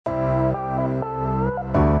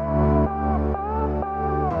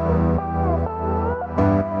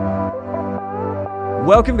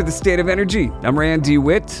welcome to the State of Energy. I'm Randy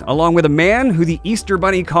Witt, along with a man who the Easter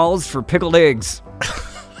Bunny calls for pickled eggs.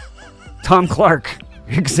 Tom Clark,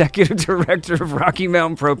 Executive Director of Rocky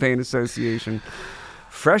Mountain Propane Association.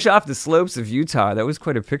 Fresh off the slopes of Utah. That was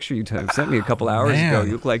quite a picture you sent me a couple hours ago.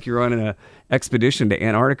 You look like you're on an expedition to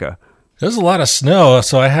Antarctica. There's a lot of snow,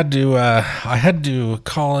 so I had to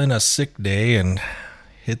call in a sick day and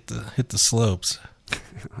hit the slopes.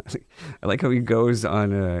 I like how he goes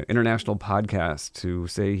on an international podcast to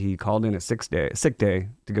say he called in a sick day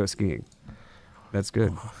to go skiing. That's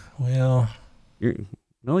good. Well,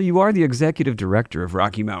 you are the executive director of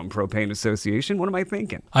Rocky Mountain Propane Association. What am I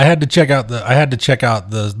thinking? I had to check out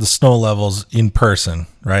the snow levels in person,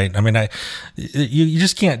 right? I mean, you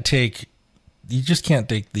just can't take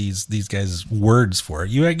these guys' words for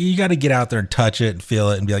it. You got to get out there and touch it and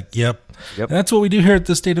feel it and be like, yep. And that's what we do here at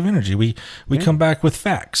the State of Energy. We come back with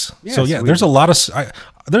facts. Yes, so there's a lot of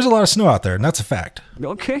snow out there, and that's a fact.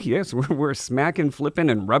 Okay, yes, we're smacking,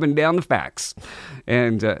 flipping, and rubbing down the facts.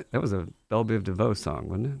 And that was a Belle Biv DeVoe song,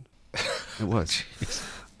 wasn't it? It was.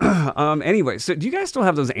 Anyway, so do you guys still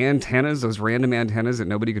have those antennas, those random antennas that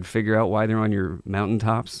nobody could figure out why they're on your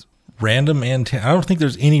mountaintops? Random antenna? I don't think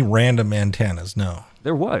there's any random antennas, no.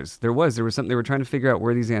 There was something. They were trying to figure out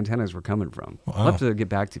where these antennas were coming from. Wow. I'll have to get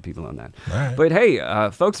back to people on that. All right. But hey,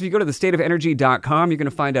 folks, if you go to thestateofenergy.com, you're going to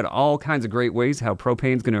find out all kinds of great ways how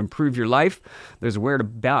propane's going to improve your life. There's a where to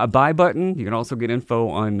buy button. You can also get info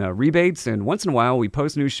on rebates. And once in a while, we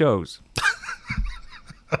post new shows.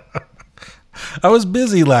 I was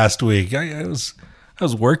busy last week. I was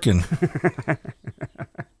working.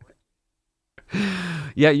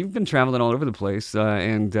 Yeah, you've been traveling all over the place,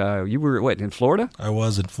 and you were in Florida? I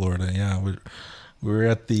was in Florida. Yeah, we were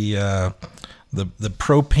at the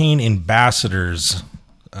Propane Ambassadors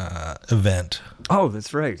event. Oh,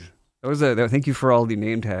 that's right. Thank you for all the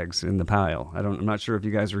name tags in the pile. I'm not sure if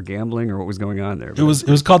you guys were gambling or what was going on there. It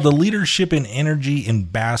was called the Leadership in Energy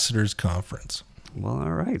Ambassadors Conference. Well,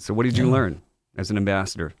 all right. So, what did you learn as an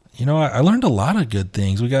ambassador? You know, I learned a lot of good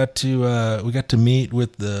things. We got to meet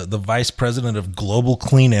with the vice president of Global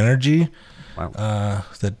Clean Energy, wow.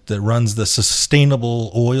 that runs the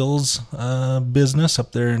sustainable oils business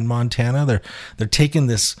up there in Montana. They're taking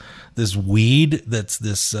this weed that's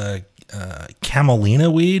this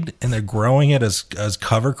Camelina weed, and they're growing it as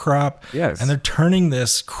cover crop. Yes, and they're turning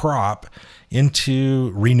this crop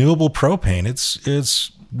into renewable propane.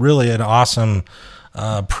 It's really an awesome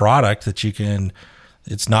product that you can.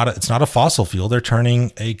 It's not a fossil fuel. They're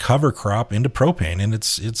turning a cover crop into propane, and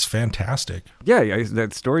it's fantastic. Yeah,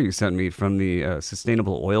 that story you sent me from the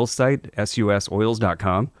sustainable oil site,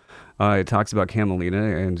 susoils.com. It talks about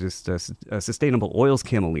Camelina and just sustainable oils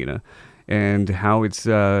Camelina, and how it's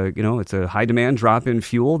it's a high demand drop-in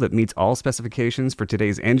fuel that meets all specifications for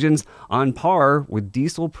today's engines, on par with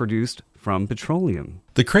diesel produced from petroleum.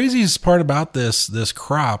 The craziest part about this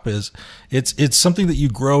crop is it's something that you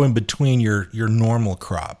grow in between your normal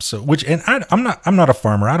crops. So I'm not a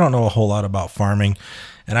farmer. I don't know a whole lot about farming.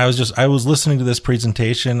 And I was listening to this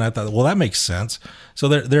presentation. I thought, well, that makes sense. So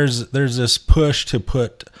there's this push to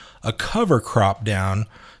put a cover crop down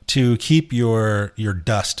to keep your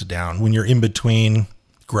dust down when you're in between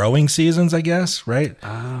growing seasons, I guess, right?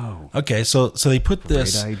 Oh. Okay, so they put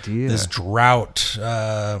this drought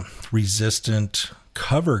resistant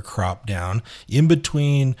cover crop down in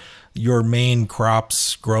between your main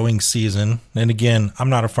crops growing season. And again, I'm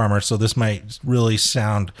not a farmer, so this might really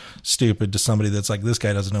sound stupid to somebody that's like, this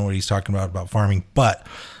guy doesn't know what he's talking about farming. But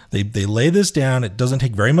they lay this down. It doesn't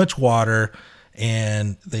take very much water,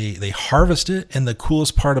 and they harvest it. And the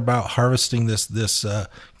coolest part about harvesting this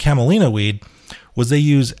Camelina weed was they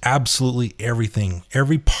use absolutely everything,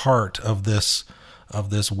 every part of this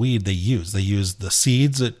weed they use. They use the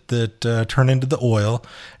seeds that turn into the oil,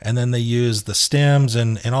 and then they use the stems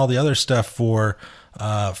and all the other stuff for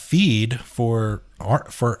feed for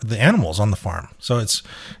the animals on the farm. So it's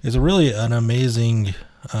a really an amazing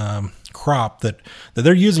crop that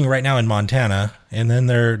they're using right now in Montana, and then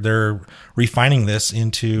they're refining this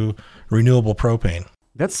into renewable propane.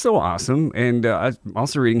 That's so awesome. And I'm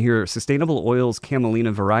also reading here, sustainable oils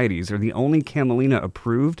Camelina varieties are the only Camelina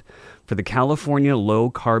approved for the California low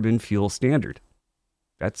carbon fuel standard.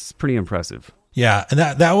 That's pretty impressive. Yeah, and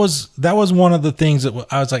that was one of the things that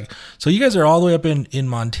I was like, so you guys are all the way up in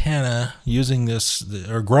Montana using this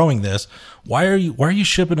or growing this. Why are you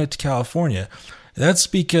shipping it to California? That's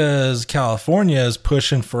because California is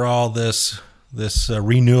pushing for all this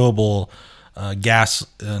renewable gas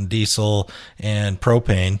and diesel and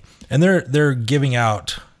propane, and they're giving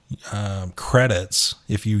out credits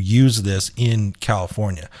if you use this in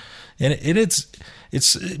California. And it's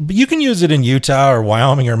you can use it in Utah or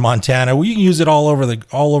Wyoming or Montana. You can use it all over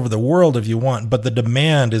the world if you want, but the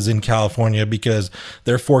demand is in California because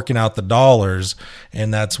they're forking out the dollars,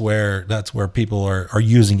 and that's where people are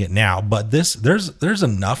using it now. But there's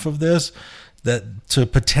enough of this that to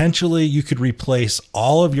potentially you could replace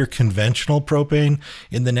all of your conventional propane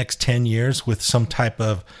in the next 10 years with some type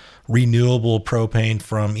of renewable propane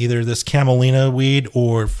from either this Camelina weed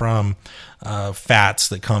or from fats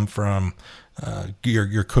that come from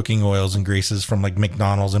your cooking oils and greases from like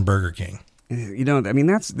McDonald's and Burger King. You know, I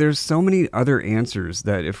mean, there's so many other answers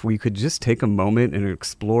that if we could just take a moment and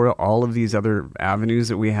explore all of these other avenues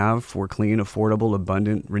that we have for clean, affordable,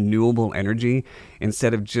 abundant, renewable energy,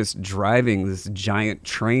 instead of just driving this giant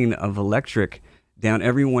train of electric down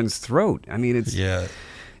everyone's throat. I mean,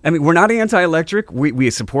 we're not anti-electric. We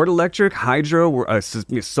support electric, hydro,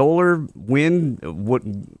 solar, wind,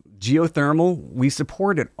 geothermal. We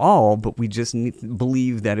support it all, but we just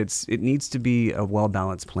believe that it needs to be a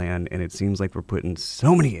well-balanced plan, and it seems like we're putting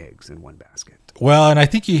so many eggs in one basket. Well, and I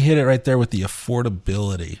think you hit it right there with the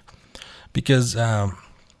affordability, because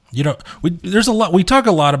there's a lot. We talk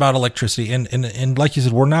a lot about electricity, and like you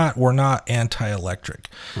said, we're not anti-electric,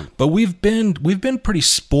 but we've been pretty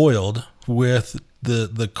spoiled with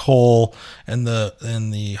the coal and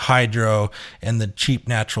the hydro and the cheap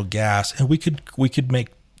natural gas, and we could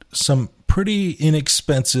make some pretty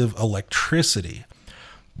inexpensive electricity.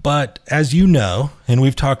 But as you know, and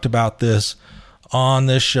we've talked about this on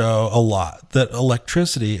this show a lot, that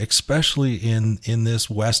electricity, especially in this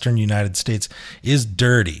Western United States, is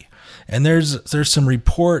dirty. And there's some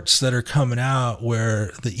reports that are coming out where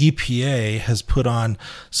the EPA has put on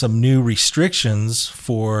some new restrictions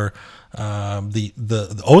for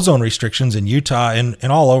the ozone restrictions in Utah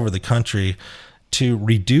and all over the country to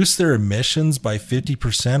reduce their emissions by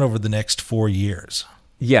 50% over the next 4 years.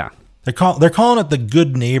 Yeah. They're calling it the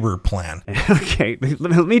Good Neighbor Plan. Okay,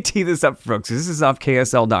 let me tee this up, folks. This is off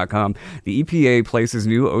KSL.com. The EPA places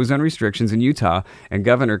new ozone restrictions in Utah, and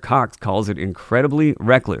Governor Cox calls it incredibly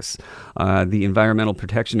reckless. The Environmental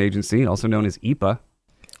Protection Agency, also known as EPA.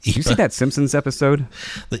 Did you see that Simpsons episode?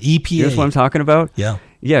 The EPA. You know what I'm talking about? Yeah.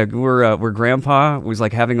 Yeah, where Grandpa was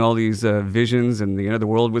like having all these visions, and the end of the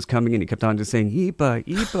world was coming, and he kept on just saying, EPA,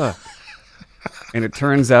 EPA. And it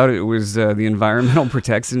turns out it was the Environmental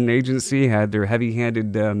Protection Agency had their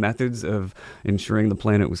heavy-handed methods of ensuring the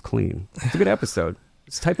planet was clean. It's a good episode.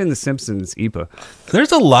 Just type in The Simpsons EPA.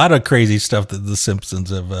 There's a lot of crazy stuff that The Simpsons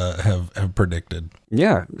have predicted.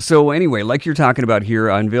 Yeah. So anyway, like you're talking about here,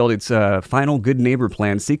 unveiled its final Good Neighbor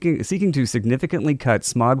Plan, seeking to significantly cut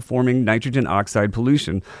smog-forming nitrogen oxide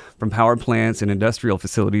pollution from power plants and industrial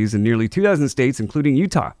facilities in nearly 2 dozen states, including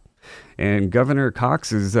Utah. And Governor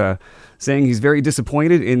Cox is saying he's very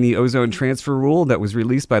disappointed in the ozone transfer rule that was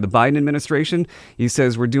released by the Biden administration. He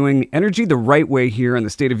says we're doing energy the right way here in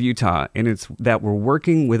the state of Utah, and it's that we're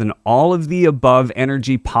working with an all-of-the-above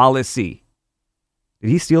energy policy.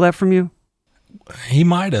 Did he steal that from you? He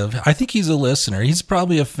might have. I think he's a listener. He's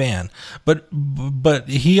probably a fan. But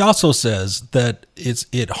he also says that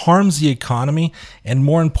it harms the economy, and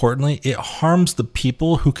more importantly, it harms the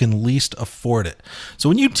people who can least afford it. So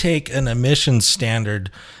when you take an emissions standard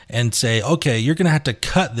and say, okay, you're going to have to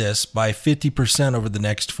cut this by 50% over the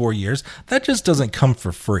next 4 years, that just doesn't come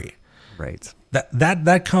for free. Right.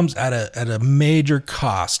 That comes at a major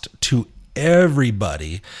cost to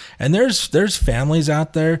everybody. And there's families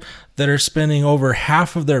out there that are spending over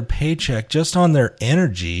half of their paycheck just on their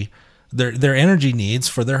energy, their energy needs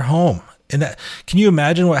for their home. And that, can you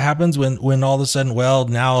imagine what happens when all of a sudden, well,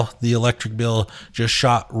 now the electric bill just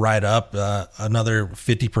shot right up another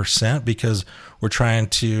 50% because we're trying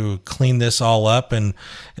to clean this all up, and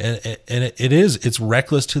it's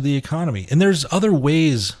reckless to the economy. And there's other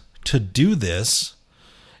ways to do this.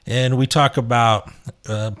 And we talk about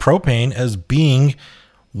propane as being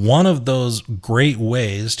one of those great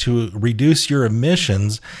ways to reduce your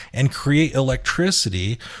emissions and create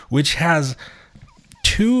electricity, which has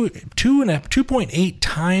 2.8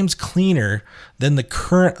 times cleaner than the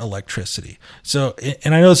current electricity. So,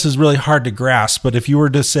 and I know this is really hard to grasp, but if you were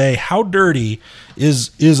to say, how dirty is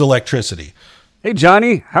electricity? Hey,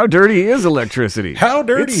 Johnny, how dirty is electricity? How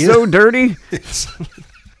dirty it's so dirty.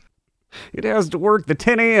 It has to work the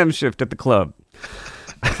 10 a.m. shift at the club.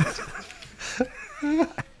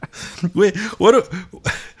 Wait,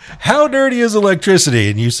 how dirty is electricity?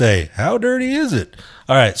 And you say, how dirty is it?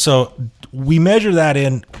 All right, so we measure that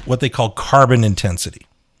in what they call carbon intensity.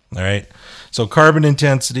 All right, so carbon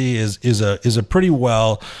intensity is a pretty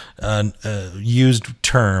well used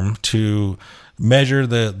term to measure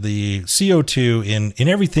the CO2 in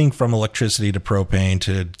everything from electricity to propane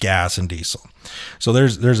to gas and diesel. So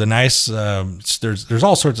there's a nice there's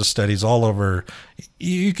all sorts of studies all over.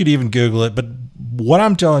 You could even Google it, but what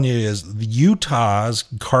I'm telling you is Utah's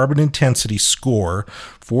carbon intensity score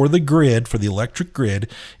for the grid, for the electric grid,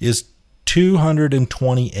 is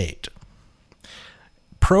 228.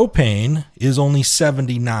 Propane is only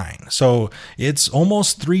 79. So it's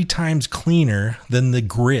almost 3 times cleaner than the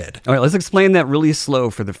grid. All right, let's explain that really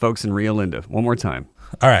slow for the folks in Rio Linda. One more time.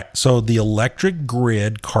 All right, so the electric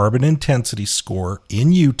grid carbon intensity score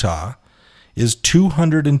in Utah is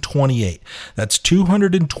 228. That's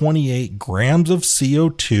 228 grams of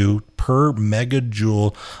CO2 per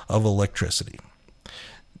megajoule of electricity.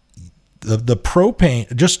 The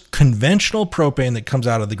propane, just conventional propane that comes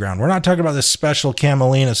out of the ground. We're not talking about this special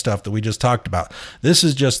Camelina stuff that we just talked about. This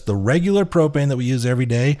is just the regular propane that we use every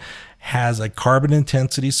day, has a carbon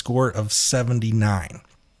intensity score of 79.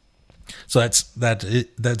 So that's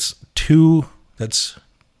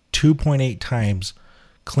 2.8 times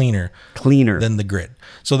cleaner than the grid.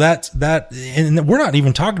 So that, and we're not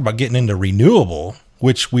even talking about getting into renewable,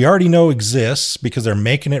 which we already know exists because they're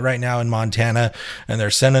making it right now in Montana and they're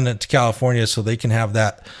sending it to California so they can have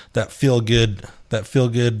that feel good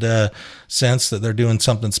sense that they're doing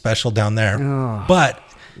something special down there. Oh, but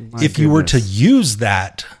if you were to use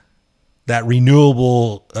that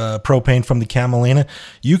renewable propane from the Camelina,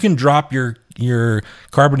 you can drop your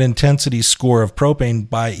carbon intensity score of propane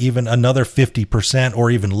by even another 50% or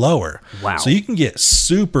even lower. Wow. So you can get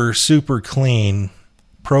super, super clean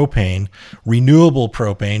propane, renewable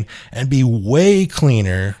propane, and be way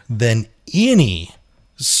cleaner than any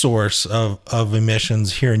source of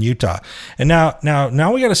emissions here in Utah. And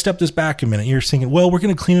now we got to step this back a minute. You're thinking, well, we're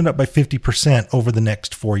going to clean it up by 50% over the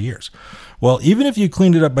next 4 years. Well, even if you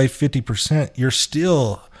cleaned it up by 50%, you're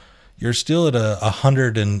still at a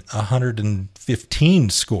 115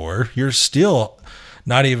 score. You're still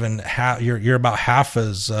not even half. You're about half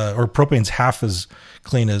as, or propane's half as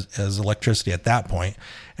clean as electricity at that point.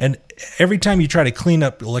 And every time you try to clean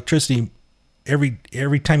up electricity,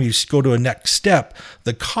 every time you go to a next step,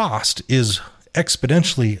 the cost is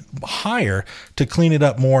exponentially higher to clean it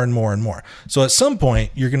up more and more and more. So at some point,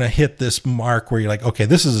 you're going to hit this mark where you're like, okay,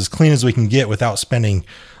 this is as clean as we can get without spending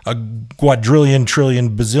a quadrillion,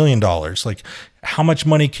 trillion, bazillion dollars. Like, how much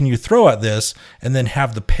money can you throw at this and then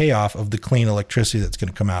have the payoff of the clean electricity that's going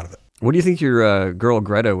to come out of it? What do you think your girl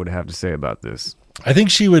Greta would have to say about this? I think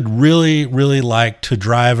she would really, really like to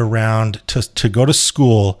drive around to go to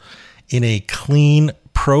school in a clean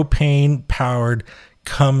propane-powered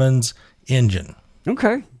Cummins engine.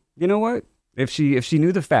 Okay. You know what? If she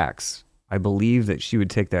knew the facts, I believe that she would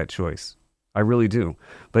take that choice. I really do.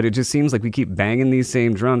 But it just seems like we keep banging these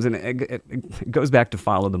same drums, and it goes back to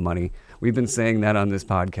follow the money. We've been saying that on this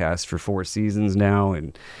podcast for 4 seasons now,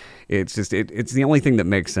 and it's just it's the only thing that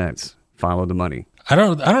makes sense. Follow the money. I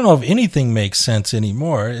don't know if anything makes sense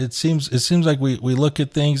anymore. It seems like we look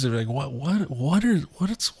at things and we're like,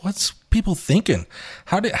 what's people thinking?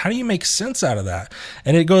 How do you make sense out of that?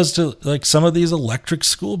 And it goes to like some of these electric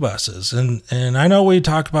school buses. And I know we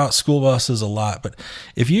talk about school buses a lot, but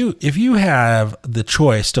if you have the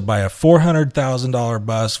choice to buy a $400,000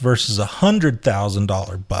 bus versus a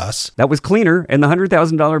 $100,000 bus, that was cleaner, and the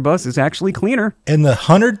 $100,000 bus is actually cleaner. And the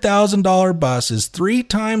 $100,000 bus is 3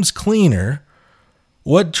 times cleaner.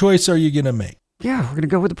 What choice are you going to make? Yeah, we're going to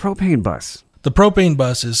go with the propane bus. The propane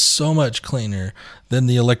bus is so much cleaner than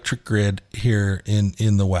the electric grid here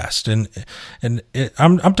in the West. And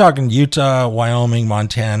I'm talking Utah, Wyoming,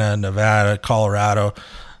 Montana, Nevada, Colorado.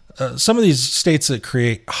 Some of these states that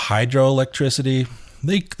create hydroelectricity,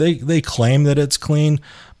 they claim that it's clean.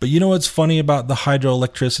 But you know what's funny about the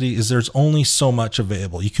hydroelectricity is there's only so much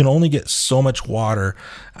available. You can only get so much water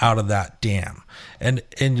out of that dam. And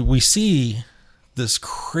we see this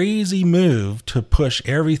crazy move to push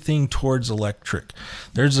everything towards electric.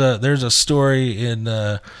 There's a story in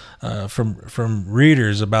from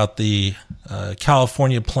readers about the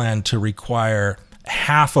California plan to require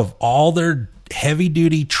half of all their heavy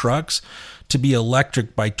duty trucks to be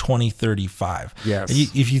electric by 2035. Yes.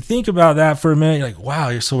 If you think about that for a minute, you're like,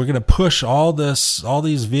 wow, so we're going to push all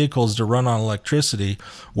these vehicles to run on electricity.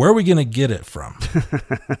 Where are we going to get it from?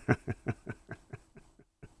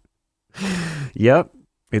 Yep,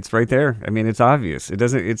 it's right there. I mean, it's obvious. It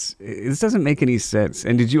doesn't make any sense.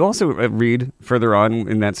 And did you also read further on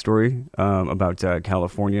in that story about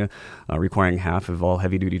California requiring half of all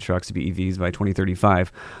heavy-duty trucks to be EVs by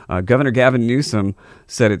 2035? Governor Gavin Newsom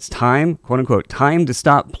said it's time, quote unquote, time to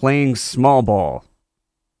stop playing small ball.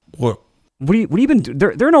 What do you even do?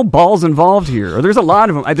 There are no balls involved here. Or there's a lot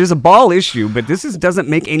of them. There's a ball issue, but this doesn't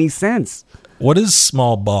make any sense. What is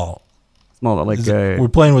small ball? Small, like we're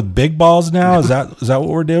playing with big balls now. Is that what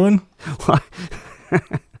we're doing?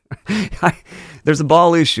 There's a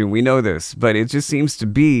ball issue. We know this, but it just seems to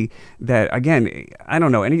be that, again, I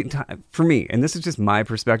don't know. Anytime for me, and this is just my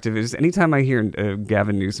perspective, is anytime I hear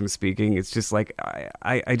Gavin Newsom speaking, it's just like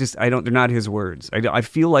I don't. They're not his words. I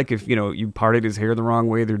feel like if you parted his hair the wrong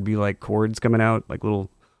way, there'd be like cords coming out, like little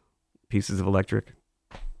pieces of electric.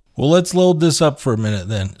 Well, let's load this up for a minute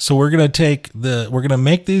then. So we're gonna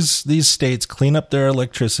make these states clean up their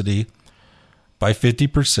electricity by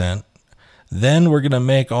 50%. Then we're going to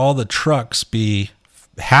make all the trucks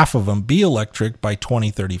half of them be electric by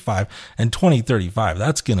 2035. And 2035,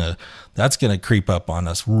 that's going to creep up on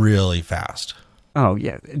us really fast. Oh,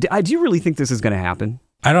 yeah. Do you really think this is going to happen?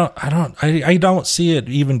 I don't see it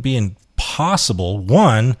even being possible.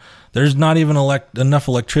 One, there's not even enough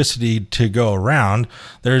electricity to go around.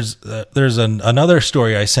 There's another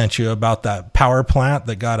story I sent you about that power plant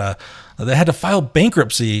that they had to file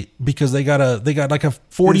bankruptcy because they got like a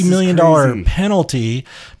 $40 million penalty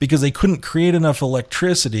because they couldn't create enough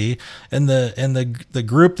electricity, and the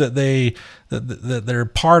group that they're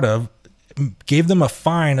part of gave them a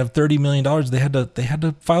fine of $30 million. They had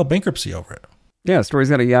to file bankruptcy over it. Yeah,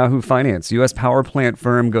 story's out of Yahoo Finance. U.S. power plant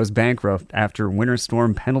firm goes bankrupt after winter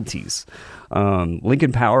storm penalties.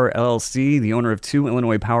 Lincoln Power LLC, the owner of 2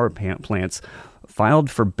 Illinois power plants, filed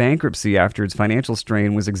for bankruptcy after its financial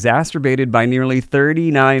strain was exacerbated by nearly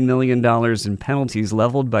 $39 million in penalties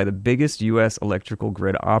leveled by the biggest U.S. electrical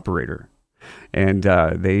grid operator. And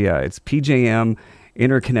it's PJM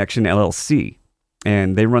Interconnection LLC.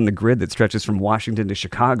 And they run the grid that stretches from Washington to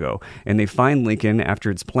Chicago. And they fined Lincoln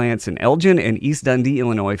after its plants in Elgin and East Dundee,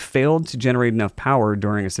 Illinois, failed to generate enough power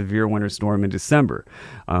during a severe winter storm in December.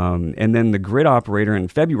 And then the grid operator in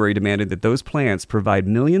February demanded that those plants provide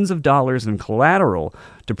millions of dollars in collateral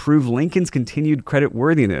to prove Lincoln's continued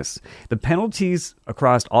creditworthiness. The penalties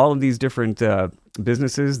across all of these different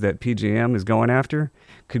businesses that PJM is going after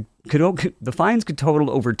the fines could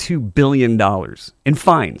total over $2 billion in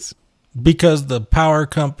fines. Because the power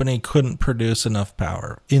company couldn't produce enough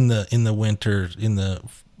power in the winter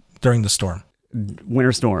during the storm.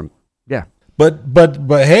 Winter storm. Yeah. But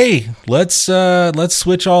hey, let's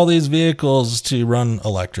switch all these vehicles to run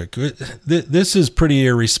electric. This is pretty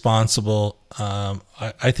irresponsible.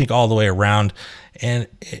 I think all the way around, and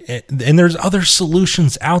there's other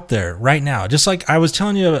solutions out there right now. Just like I was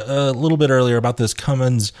telling you a little bit earlier about this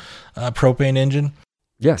Cummins propane engine.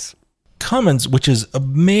 Yes. Cummins, which is a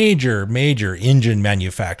major engine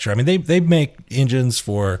manufacturer. I mean, they make engines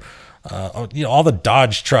for all the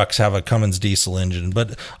Dodge trucks have a Cummins diesel engine,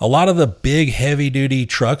 but a lot of the big heavy duty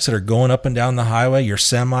trucks that are going up and down the highway, your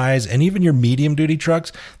semis and even your medium duty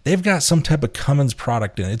trucks, they've got some type of Cummins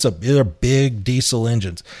product in it. They're big diesel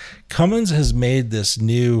engines. Cummins has made this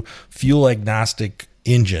new fuel agnostic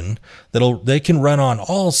engine they can run on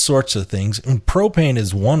all sorts of things, and propane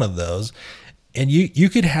is one of those. And you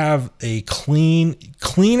could have a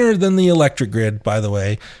cleaner than the electric grid, by the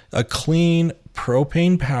way, a clean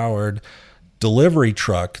propane-powered delivery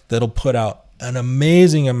truck that'll put out an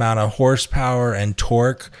amazing amount of horsepower and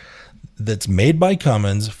torque that's made by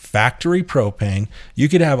Cummins, factory propane. You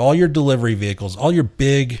could have all your delivery vehicles, all your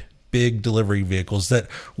big delivery vehicles that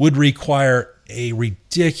would require a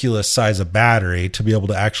ridiculous size of battery to be able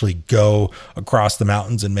to actually go across the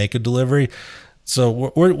mountains and make a delivery.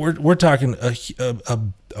 So we're talking a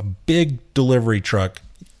big delivery truck.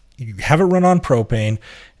 You have it run on propane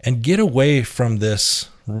and get away from this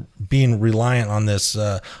being reliant on this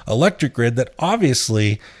electric grid that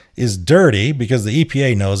obviously is dirty because the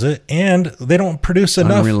EPA knows it, and they don't produce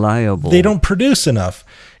enough. Unreliable. They don't produce enough.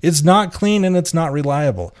 It's not clean and it's not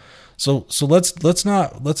reliable. So let's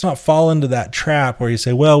not fall into that trap where you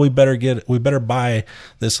say, well, we better buy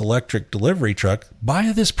this electric delivery truck.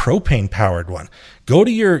 Buy this propane powered one. Go to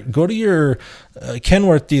your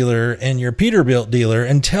Kenworth dealer and your Peterbilt dealer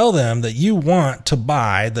and tell them that you want to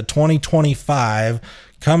buy the 2025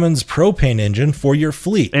 Cummins propane engine for your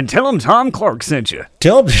fleet. And tell them Tom Clark sent you.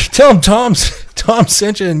 Tell them Tom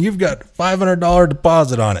sent you, and you've got $500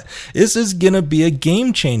 deposit on it. This is gonna be a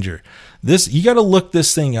game changer. You got to look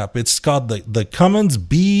this thing up. It's called the Cummins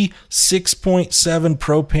B 6.7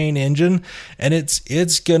 propane engine, and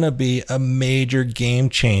it's going to be a major game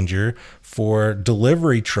changer for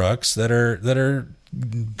delivery trucks that are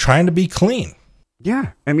trying to be clean.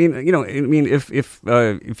 Yeah,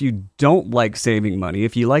 if you don't like saving money,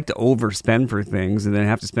 if you like to overspend for things and then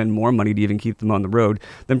have to spend more money to even keep them on the road,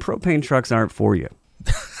 then propane trucks aren't for you.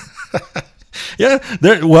 Yeah.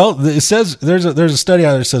 It says there's a study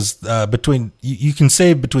out there that says you can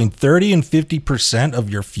save between 30 and 50% of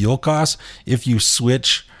your fuel costs if you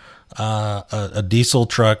switch a diesel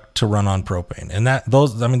truck to run on propane. And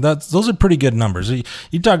those are pretty good numbers.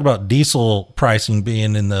 You talk about diesel pricing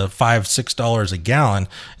being in the $5-6 a gallon,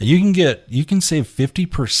 and you can save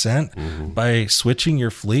 50% by switching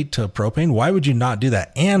your fleet to propane. Why would you not do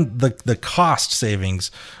that? And the cost savings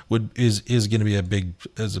is going to be a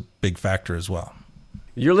big factor as well.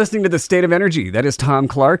 You're listening to The State of Energy. That is Tom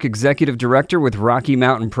Clark, Executive Director with Rocky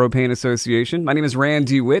Mountain Propane Association. My name is Rand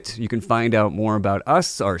DeWitt. You can find out more about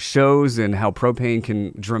us, our shows, and how propane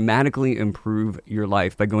can dramatically improve your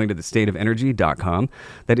life by going to thestateofenergy.com.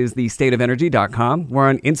 That is thestateofenergy.com. We're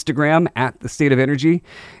on Instagram at The State of Energy.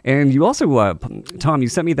 And you also, Tom, you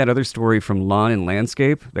sent me that other story from Lawn and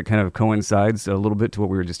Landscape that kind of coincides a little bit to what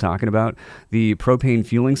we were just talking about. The propane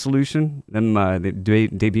fueling solution, them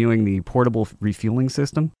debuting the portable refueling system.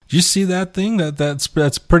 Did you see that thing? That's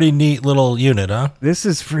pretty neat little unit, huh? This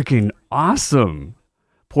is freaking awesome.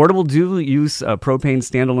 Portable dual-use propane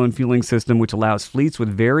standalone fueling system, which allows fleets with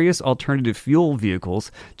various alternative fuel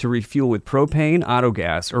vehicles to refuel with propane,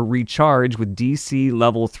 autogas, or recharge with DC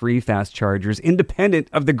Level 3 fast chargers independent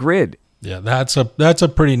of the grid. Yeah, that's a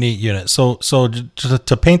pretty neat unit. So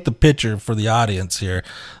to paint the picture for the audience here,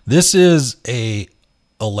 this is a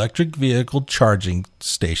electric vehicle charging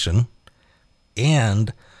station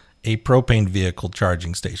and a propane vehicle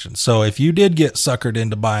charging station. So if you did get suckered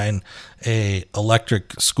into buying a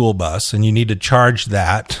electric school bus and you need to charge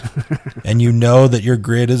that and you know that your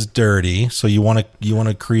grid is dirty, so you want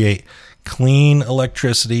to create clean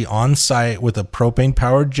electricity on site with a propane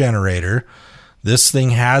powered generator, this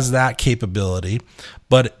thing has that capability.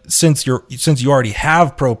 But since you already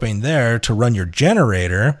have propane there to run your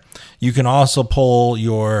generator, you can also pull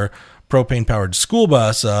your propane powered school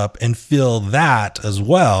bus up and fill that as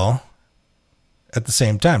well at the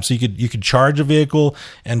same time. So you could charge a vehicle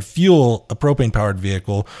and fuel a propane powered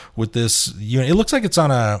vehicle with this unit. It looks like it's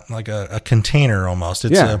on a container almost.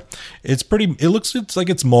 It's like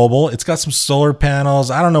it's mobile. It's got some solar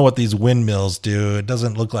panels. I don't know what these windmills do. It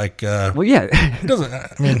doesn't look like it doesn't.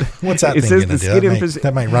 I mean, what's that thing going to do?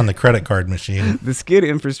 That might run the credit card machine. The skid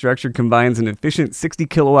infrastructure combines an efficient 60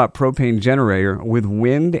 kilowatt propane generator with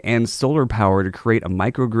wind and solar power to create a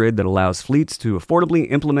microgrid that allows fleets to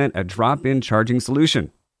affordably implement a drop-in charging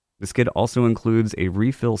solution. The skid also includes a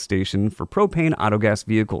refill station for propane autogas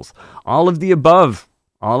vehicles. All of the above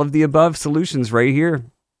solutions right here,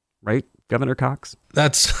 right, Governor Cox?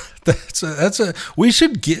 We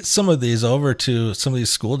should get some of these over to some of these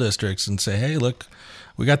school districts and say, hey, look,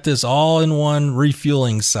 we got this all-in-one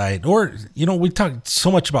refueling site. Or, we talk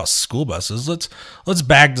so much about school buses. Let's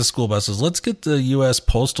bag the school buses. Let's get the U.S.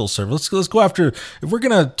 Postal Service. Let's go after. If we're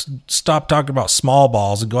gonna stop talking about small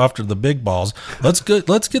balls and go after the big balls, let's get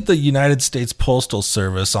the United States Postal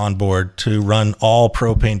Service on board to run all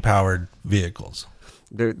propane-powered vehicles.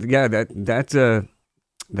 That's going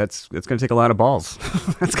to take a lot of balls.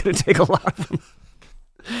 That's going to take a lot of them.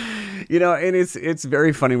 And it's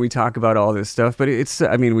very funny we talk about all this stuff, but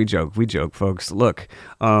we joke, folks. Look,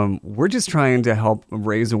 we're just trying to help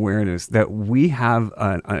raise awareness that we have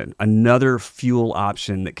another fuel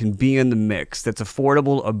option that can be in the mix, that's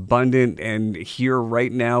affordable, abundant, and here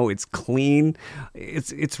right now. It's clean.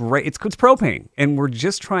 It's propane, and we're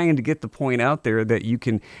just trying to get the point out there that you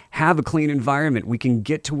can have a clean environment. We can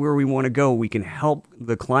get to where we want to go. We can help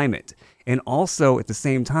the climate, and also at the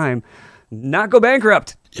same time, not go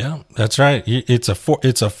bankrupt. Yeah, that's right. It's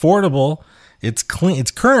affordable. It's clean.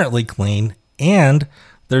 It's currently clean, and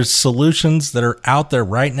there's solutions that are out there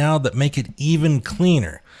right now that make it even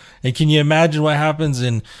cleaner. And can you imagine what happens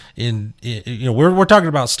we're talking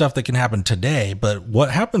about stuff that can happen today, but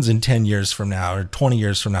what happens in 10 years from now or 20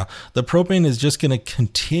 years from now? The propane is just going to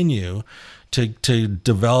continue to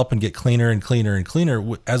develop and get cleaner and cleaner and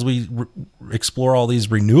cleaner as we explore all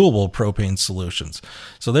these renewable propane solutions.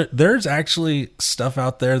 So there's actually stuff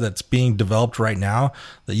out there that's being developed right now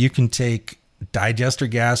that you can take digester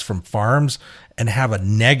gas from farms and have a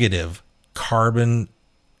negative carbon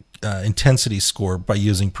intensity score by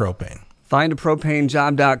using propane.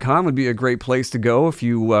 Findapropanejob.com would be a great place to go if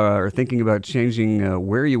you are thinking about changing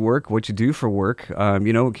where you work, what you do for work.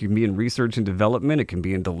 It can be in research and development. It can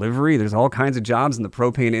be in delivery. There's all kinds of jobs in the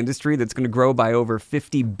propane industry that's going to grow by over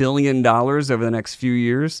 $50 billion over the next few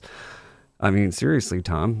years. I mean, seriously,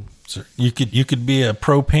 Tom. You could be a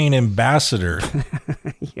propane ambassador.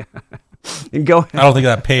 Yeah. And go ahead. I don't think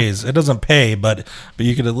that pays. It doesn't pay, but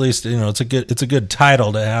you could at least, it's a good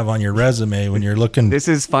title to have on your resume when you're looking. This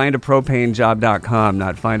is findapropanejob.com,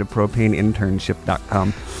 not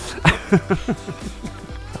findapropaneinternship.com.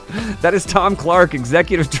 That is Tom Clark,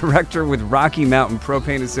 Executive Director with Rocky Mountain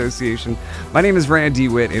Propane Association. My name is Randy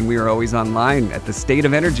Witt, and we are always online at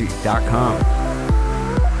thestateofenergy.com.